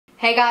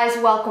Hey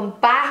guys, welcome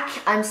back.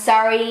 I'm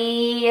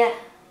sorry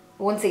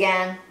once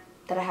again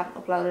that I haven't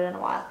uploaded in a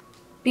while.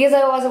 Because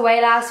I was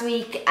away last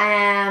week,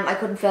 I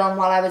couldn't film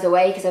while I was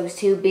away because I was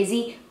too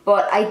busy.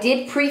 But I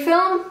did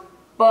pre-film,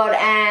 but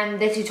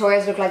the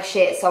tutorials looked like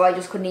shit, so I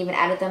just couldn't even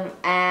edit them.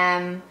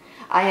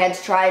 I had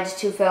tried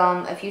to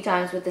film a few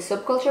times with the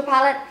Subculture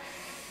palette,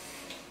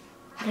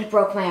 and it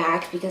broke my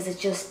heart because it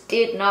just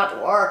did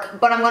not work.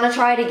 But I'm gonna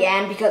try it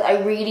again because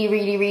I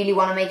really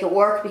want to make it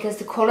work because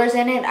the colours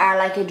in it are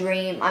like a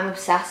dream. I'm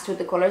obsessed with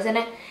the colours in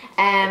it.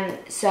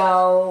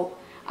 So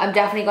I'm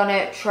definitely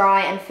gonna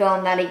try and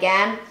film that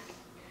again.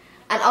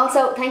 And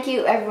also, thank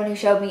you everyone who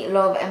showed me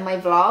love in my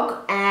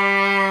vlog.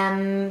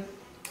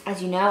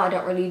 As you know, I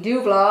don't really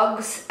do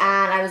vlogs,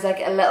 and I was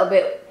like a little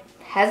bit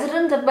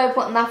hesitant about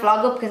putting that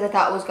vlog up because I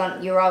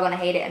thought you were all gonna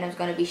hate it and it was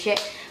gonna be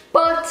shit.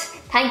 But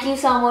thank you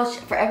so much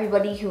for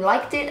everybody who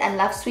liked it and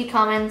left sweet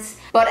comments.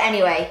 But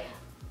anyway,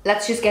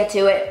 let's just get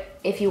to it.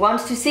 If you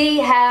want to see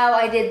how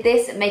I did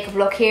this makeup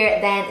look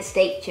here, then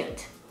stay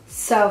tuned.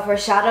 So for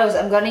shadows,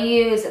 I'm going to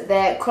use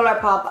the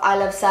Colourpop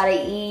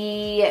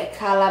iluvsarahii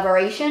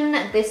collaboration.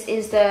 This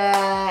is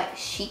the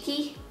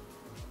Chic-y.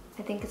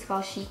 I think it's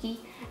called Chic-y.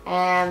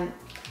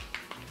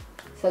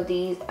 So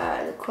these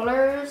are the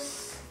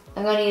colours.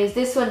 I'm going to use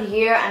this one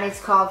here and it's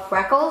called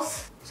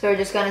Freckles. So we're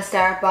just going to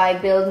start by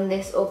building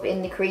this up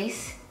in the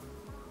crease.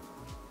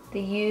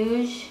 The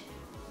huge.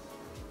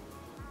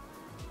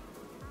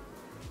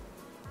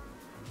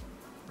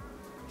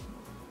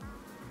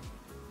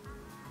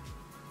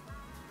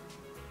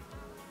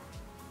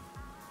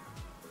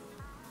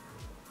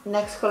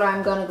 Next colour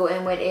I'm going to go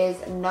in with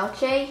is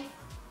Noche.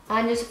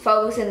 I'm just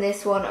focusing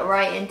this one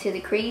right into the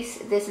crease.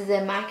 This is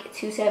a MAC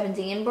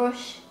 217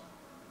 brush.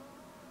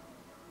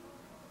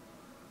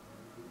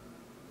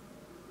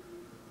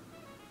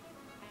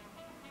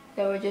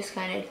 So we're just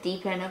kind of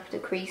deepening up the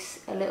crease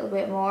a little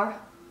bit more.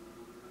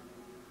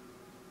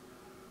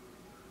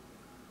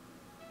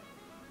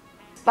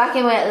 Back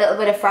in with a little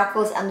bit of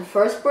Freckles and the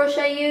first brush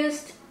I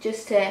used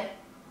just to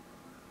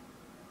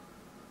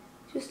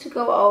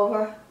go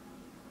over.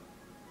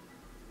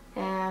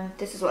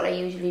 This is what I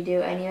usually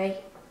do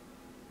anyway.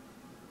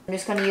 I'm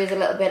just going to use a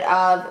little bit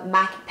of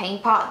MAC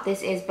Paint Pot.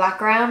 This is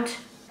blackground.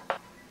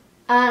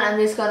 And I'm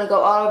just going to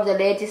go all over the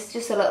lid,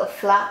 just a little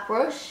flat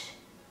brush.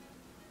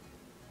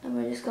 And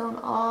we're just going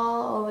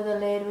all over the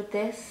lid with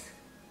this.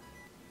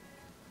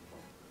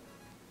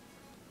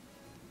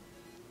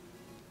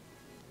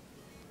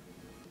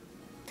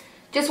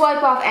 Just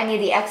wipe off any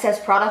of the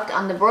excess product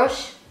on the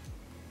brush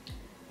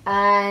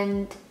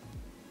and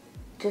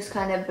just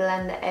kind of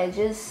blend the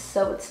edges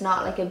so it's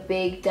not like a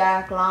big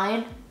dark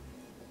line.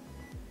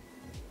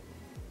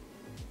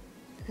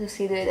 So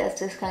see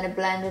that's just kind of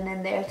blending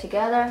in there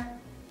together.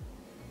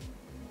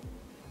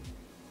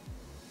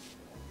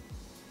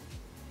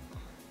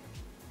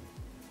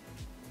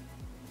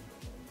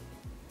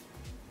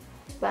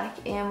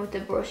 Back in with the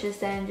brushes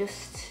then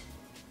just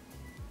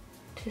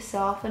to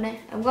soften it.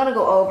 I'm gonna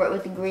go over it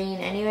with the green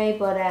anyway,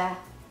 but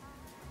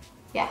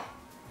yeah,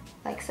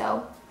 like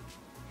so.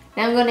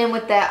 Now I'm going in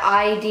with the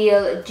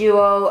Ideal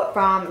Duo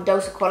from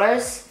Dose of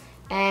Colors,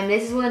 and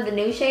this is one of the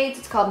new shades.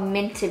 It's called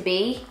Mint to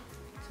Be.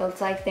 So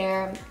it's like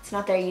it's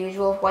not their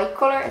usual white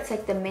color. It's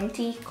like the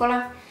minty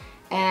color,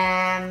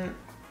 and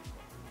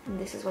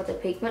this is what the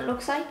pigment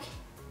looks like.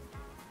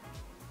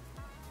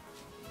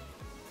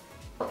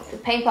 The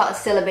paint pot is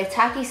still a bit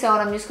tacky, so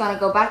I'm just going to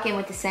go back in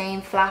with the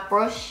same flat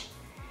brush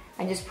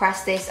and just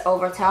press this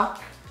over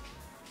top.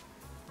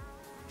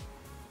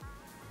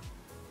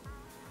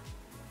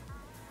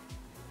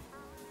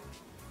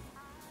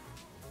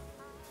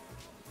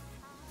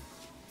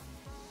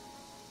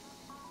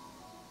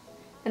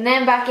 And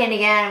then back in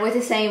again with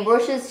the same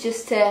brushes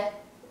just to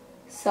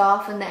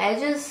soften the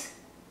edges.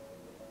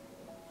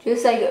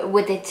 Just like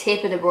with the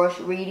tip of the brush,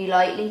 really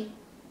lightly.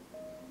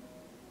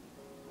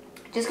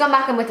 Just gone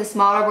back in with the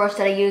smaller brush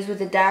that I used with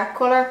the dark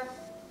colour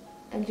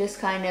and just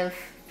kind of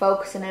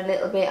focusing a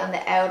little bit on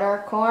the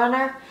outer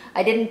corner.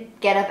 I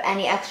didn't get up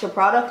any extra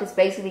product, it's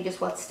basically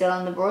just what's still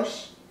on the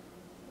brush.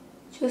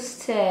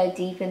 Just to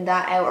deepen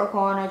that outer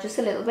corner just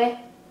a little bit.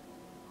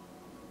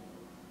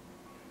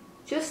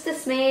 Just a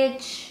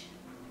smidge.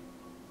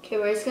 Okay,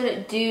 we're just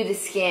gonna do the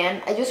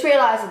skin. I just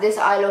realised that this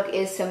eye look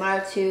is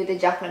similar to the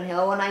Jaclyn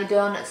Hill one I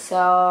done,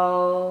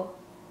 so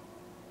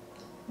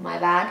my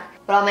bad.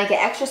 But I'll make it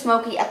extra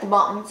smoky at the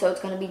bottom, so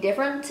it's going to be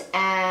different.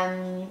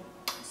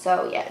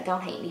 So yeah,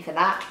 don't hate me for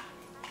that.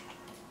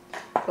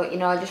 But you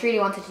know, I just really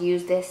wanted to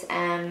use this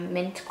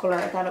mint colour.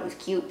 I thought it was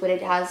cute, but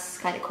it has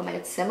kind of come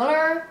out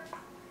similar.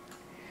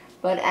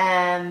 But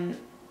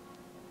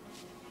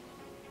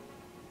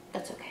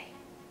that's okay.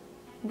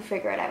 We'll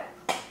figure it out.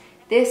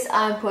 This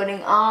I'm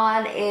putting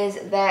on is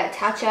the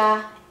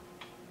Tatcha.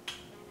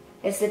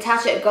 It's the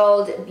Tatcha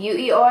Gold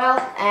Beauty Oil.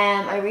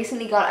 I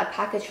recently got a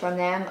package from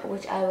them,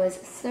 which I was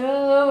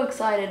so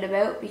excited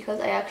about because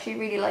I actually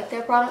really like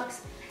their products.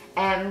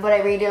 But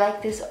I really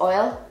like this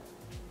oil.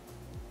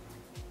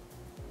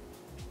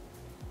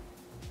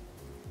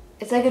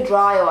 It's like a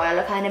dry oil.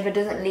 It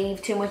doesn't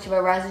leave too much of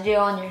a residue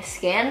on your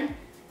skin.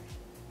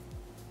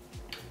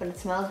 But it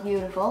smells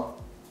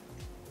beautiful.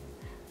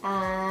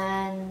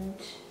 And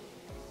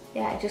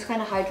yeah, it just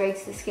kind of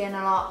hydrates the skin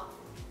a lot.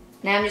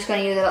 Now I'm just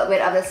going to use a little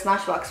bit of the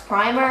Smashbox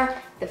primer,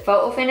 the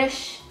photo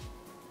finish.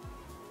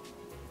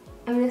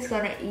 I'm just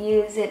going to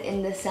use it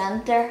in the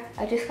center.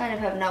 I just kind of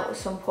have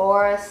noticed some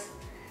pores.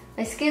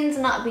 My skin's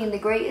not been the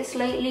greatest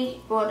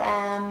lately, but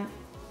I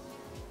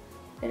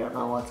don't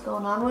know what's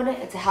going on with it.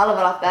 It's a hell of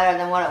a lot better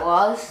than what it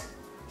was.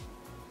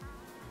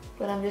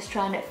 But I'm just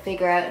trying to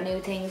figure out new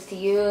things to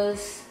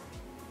use.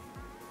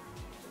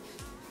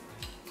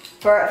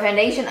 For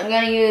foundation, I'm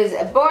going to use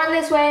Born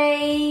This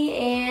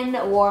Way in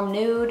Warm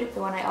Nude, the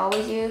one I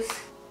always use.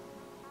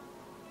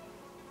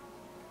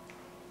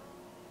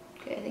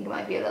 Okay, I think it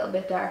might be a little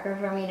bit darker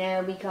for me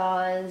now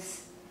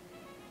because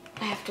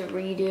I have to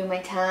redo my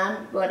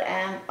tan, but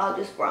I'll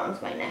just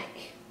bronze my neck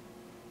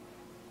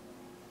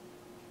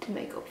to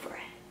make up for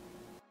it.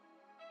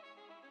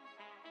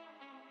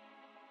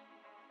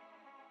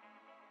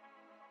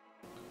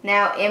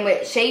 Now in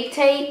with Shape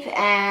Tape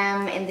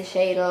in the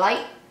shade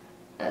Light.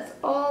 As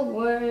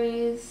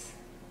always.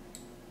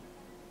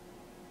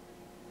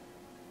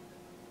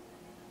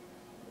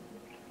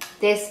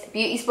 This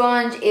beauty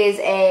sponge is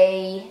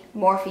a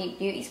Morphe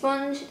beauty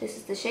sponge. This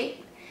is the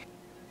Shape.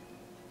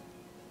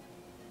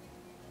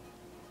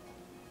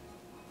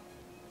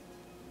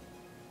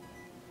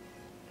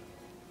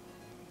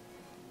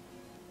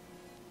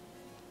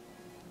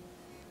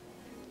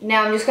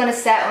 Now I'm just going to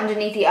set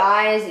underneath the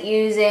eyes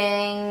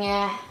using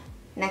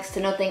Next to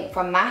Nothing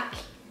from MAC.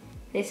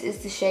 This is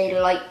the shade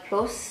Light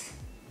Plus.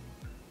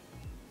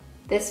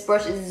 This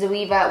brush is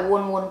Zoeva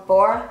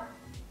 114.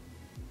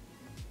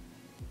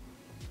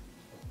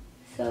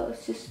 So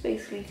it's just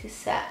basically to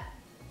set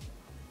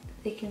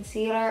the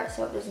concealer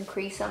so it doesn't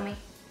crease on me.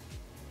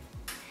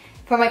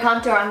 For my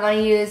contour, I'm going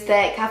to use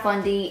the Kat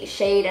Von D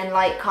Shade and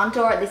Light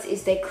Contour. This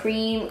is the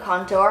Cream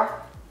Contour.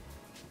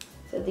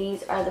 So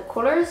these are the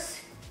colours.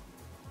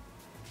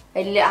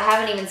 I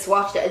haven't even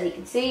swatched it, as you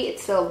can see.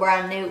 It's still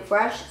brand new,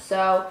 fresh.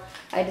 So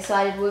I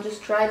decided we'll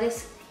just try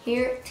this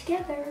here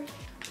together.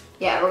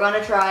 Yeah, we're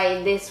gonna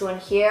try this one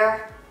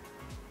here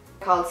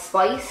called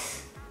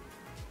Spice.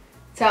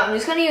 So I'm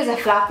just gonna use a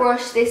flat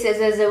brush. This is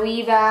a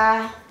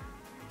Zoeva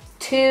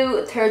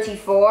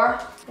 234.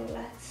 So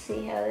let's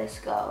see how this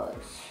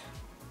goes.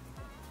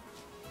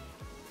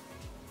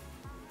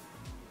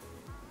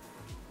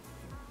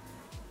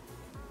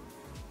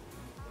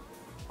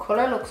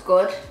 Colour looks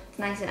good. It's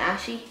nice and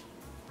ashy.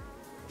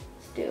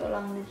 Let's do it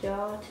along the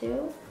jaw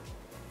too.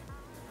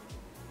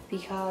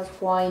 Because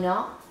why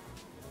not?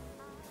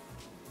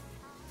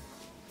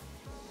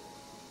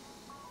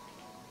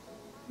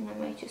 And I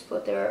might just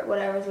put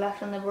whatever's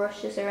left on the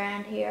brush just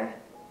around here.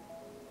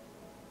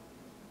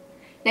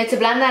 Now to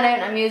blend that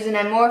out, I'm using a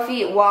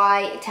Morphe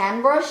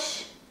Y10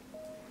 brush.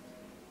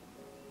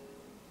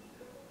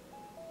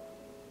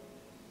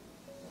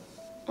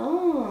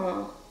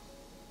 Oh,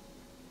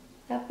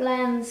 that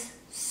blends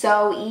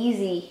so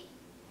easy.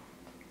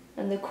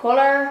 And the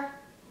colour,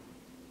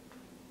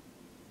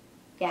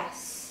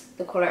 yes,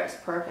 the colour is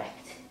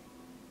perfect.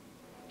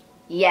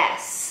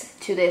 Yes,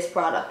 to this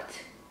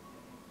product.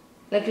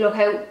 Like, look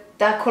how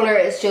that colour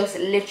is just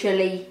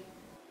literally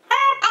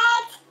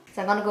perfect.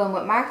 So I'm going to go in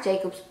with Marc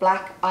Jacobs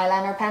black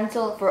eyeliner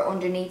pencil for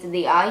underneath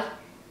the eye.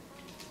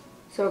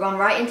 So we're going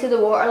right into the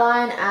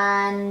waterline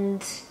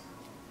and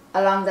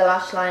along the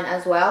lash line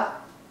as well.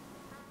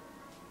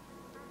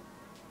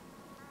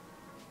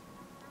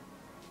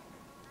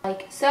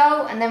 Like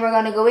so, and then we're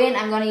going to go in,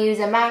 I'm going to use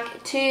a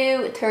MAC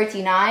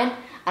 239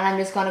 and I'm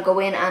just going to go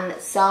in and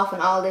soften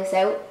all this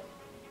out.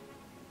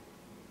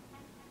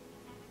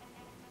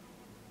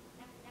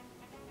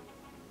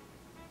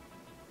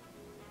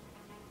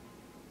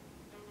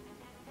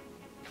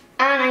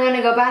 And I'm going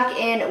to go back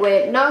in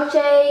with Noche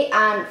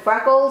and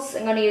Freckles.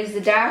 I'm going to use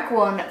the dark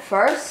one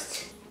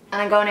first.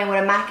 And I'm going in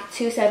with a MAC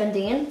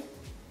 217.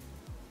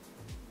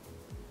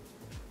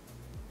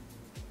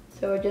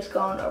 So we're just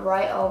going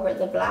right over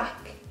the black.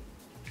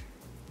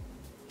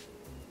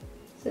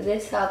 So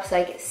this helps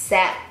like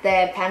set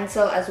the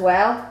pencil as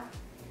well,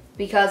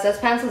 because those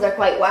pencils are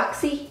quite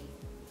waxy.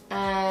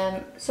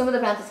 Some of the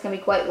pencils can be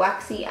quite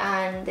waxy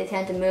and they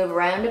tend to move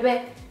around a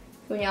bit.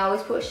 So when you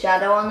always put a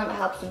shadow on them, it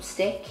helps them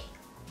stick.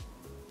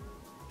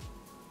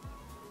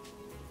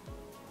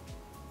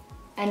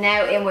 And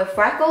now in with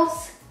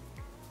Freckles.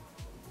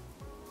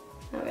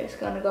 And we're just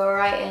going to go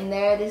right in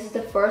there. This is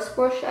the first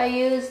brush I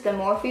used, the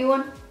Morphe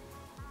one.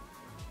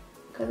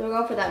 Because we're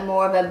going for that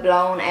more of a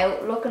blown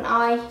out looking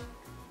eye.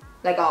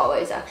 Like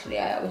always, actually,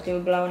 I always do a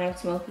blown out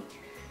smoky.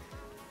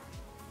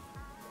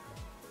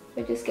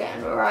 We're just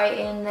getting right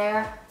in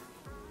there.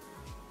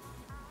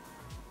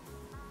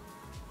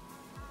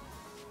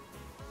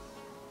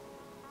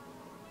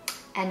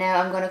 And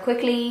now I'm going to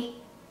quickly,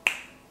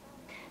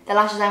 the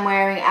lashes I'm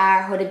wearing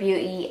are Huda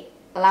Beauty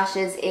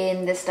lashes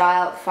in the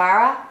style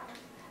Farah.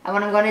 And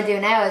what I'm going to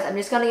do now is I'm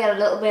just going to get a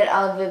little bit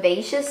of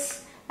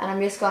Vivacious and I'm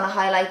just going to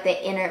highlight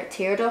the inner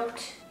tear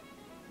duct.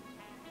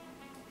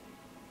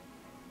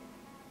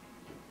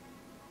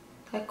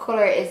 That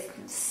colour is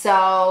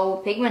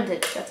so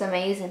pigmented. That's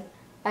amazing.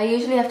 I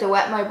usually have to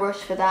wet my brush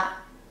for that,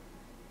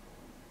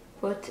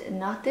 but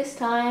not this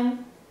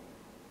time.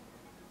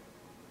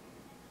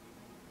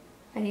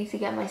 I need to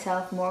get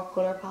myself more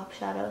Colourpop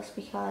shadows,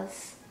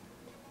 because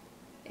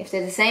if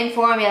they're the same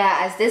formula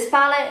as this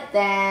palette,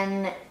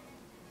 then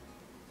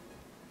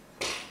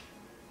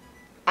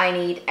I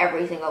need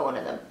every single one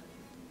of them.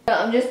 So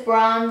I'm just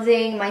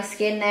bronzing my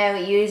skin now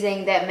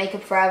using the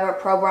Makeup Forever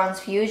Pro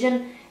Bronze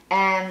Fusion.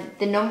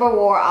 The number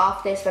wore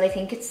off this, but I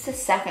think it's the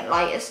second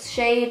lightest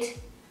shade.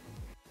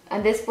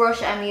 And this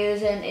brush I'm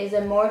using is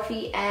a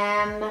Morphe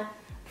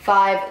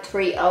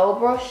M530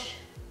 brush.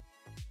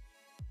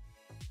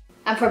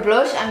 And for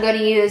blush, I'm going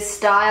to use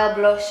Style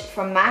Blush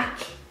from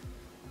MAC.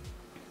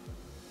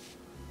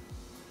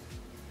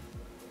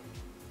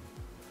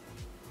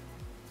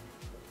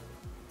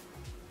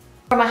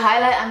 For my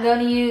highlight, I'm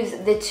going to use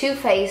the Too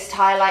Faced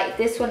highlight.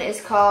 This one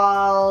is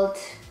called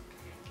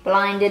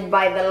Blinded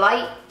by the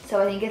Light.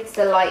 So I think it's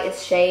the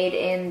lightest shade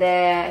in the,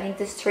 I think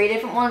there's 3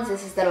 different ones.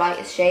 This is the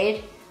lightest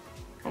shade.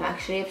 I'm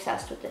actually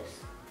obsessed with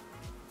this.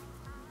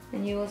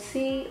 And you will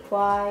see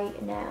why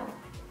now.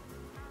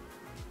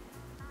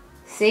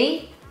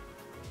 See?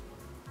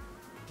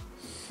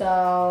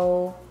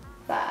 So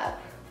fab.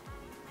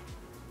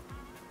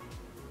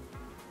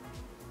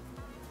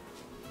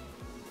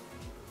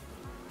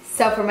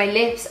 So for my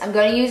lips, I'm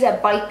going to use a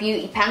Bite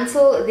Beauty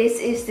pencil. This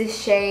is the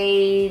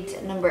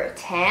shade number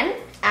 10.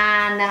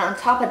 And then on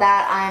top of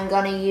that, I'm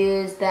going to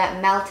use the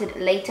Melted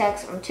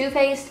Latex from Too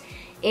Faced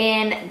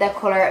in the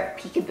colour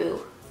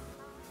Peekaboo.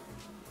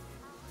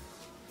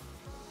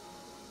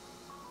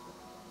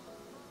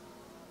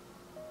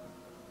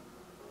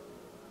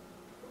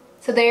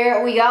 So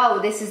there we go.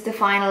 This is the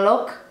final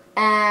look.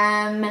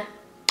 I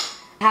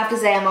have to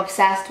say I'm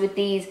obsessed with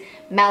these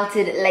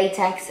Melted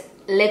Latex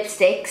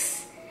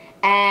lipsticks.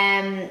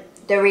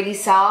 They're really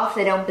soft,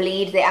 they don't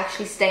bleed, they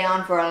actually stay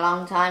on for a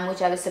long time,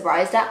 which I was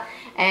surprised at,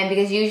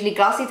 because usually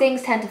glossy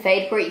things tend to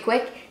fade pretty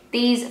quick.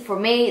 These, for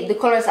me, the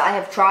colours that I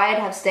have tried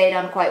have stayed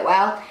on quite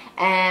well,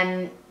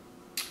 and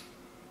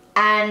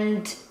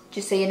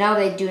just so you know,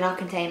 they do not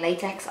contain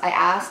latex. I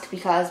asked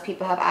because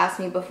people have asked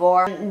me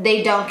before.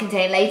 They don't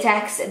contain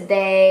latex,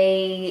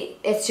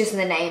 it's just in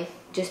the name,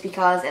 just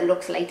because it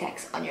looks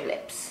latex on your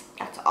lips.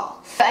 That's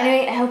all. But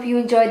anyway, I hope you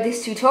enjoyed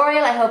this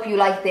tutorial. I hope you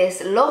like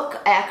this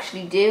look. I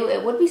actually do.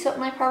 It would be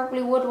something I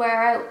probably would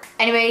wear out.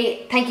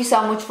 Anyway, thank you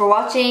so much for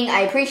watching.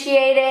 I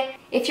appreciate it.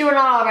 If you are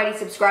not already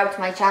subscribed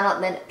to my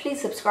channel, then please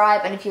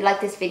subscribe. And if you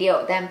like this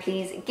video, then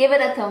please give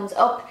it a thumbs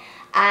up.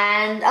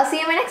 And I'll see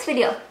you in my next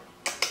video.